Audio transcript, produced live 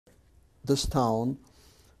this town,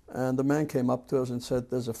 and the man came up to us and said,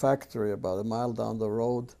 there's a factory about a mile down the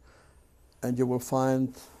road, and you will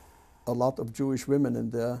find a lot of Jewish women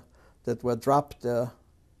in there that were dropped there,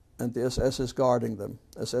 and the SS is guarding them,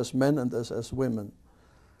 SS men and SS women.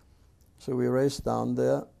 So we raced down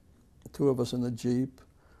there, two of us in a Jeep,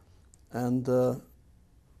 and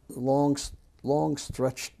long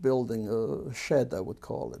stretched building, a shed I would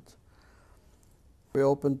call it. We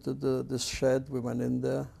opened this shed, we went in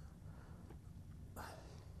there.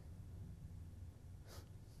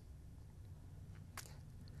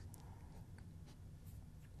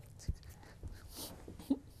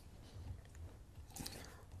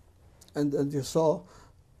 And you saw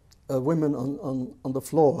women on the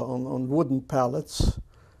floor, on wooden pallets.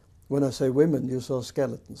 When I say women, you saw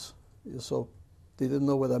skeletons. They didn't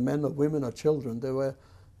know whether men or women or children. They were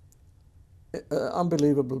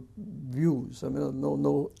unbelievable views. I mean,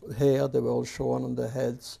 no hair, they were all shorn on their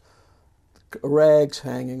heads, rags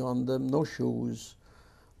hanging on them, no shoes,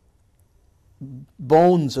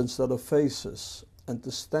 bones instead of faces, and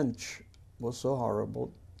the stench was so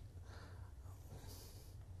horrible.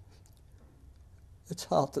 It's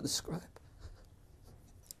hard to describe.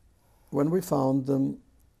 When we found them,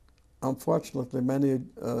 unfortunately, many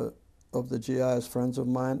of the GIs, friends of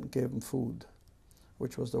mine, gave them food,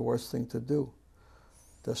 which was the worst thing to do.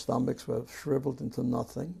 Their stomachs were shriveled into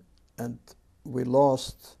nothing, and we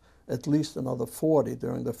lost at least another 40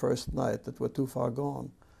 during the first night that were too far gone.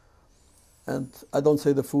 And I don't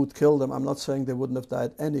say the food killed them. I'm not saying they wouldn't have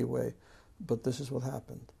died anyway, but this is what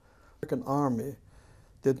happened. The American army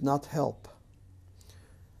did not help.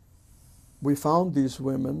 We found these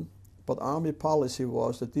women, but army policy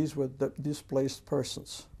was that these were displaced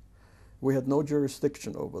persons. We had no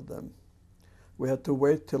jurisdiction over them. We had to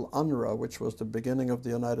wait till UNRWA, which was the beginning of the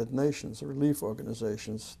United Nations, relief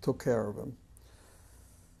organizations, took care of them.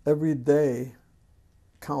 Every day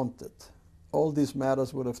counted. All these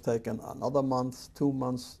matters would have taken another month, 2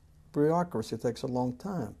 months. Bureaucracy takes a long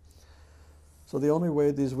time. So the only way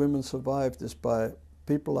these women survived is by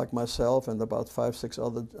people like myself and about 5, 6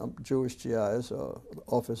 other Jewish GIs or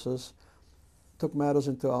officers took matters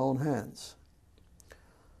into our own hands.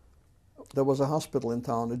 There was a hospital in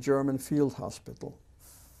town, a German field hospital.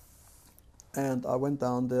 And I went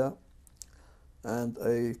down there, and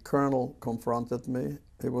a colonel confronted me.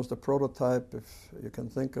 He was the prototype, if you can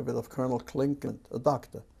think of it, of Colonel Klinken, a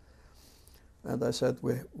doctor. And I said,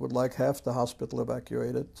 we would like half the hospital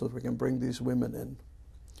evacuated so that we can bring these women in.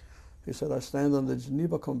 He said, I stand on the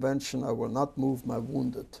Geneva Convention, I will not move my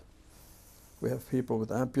wounded. We have people with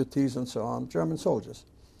amputees and so on, German soldiers.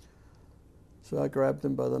 So I grabbed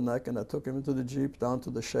him by the neck and I took him into the Jeep down to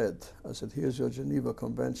the shed. I said, here's your Geneva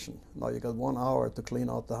Convention. Now you got 1 hour to clean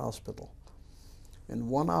out the hospital. In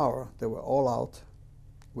 1 hour, they were all out.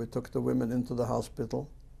 We took the women into the hospital,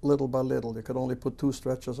 little by little. You could only put 2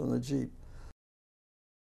 stretchers on the Jeep.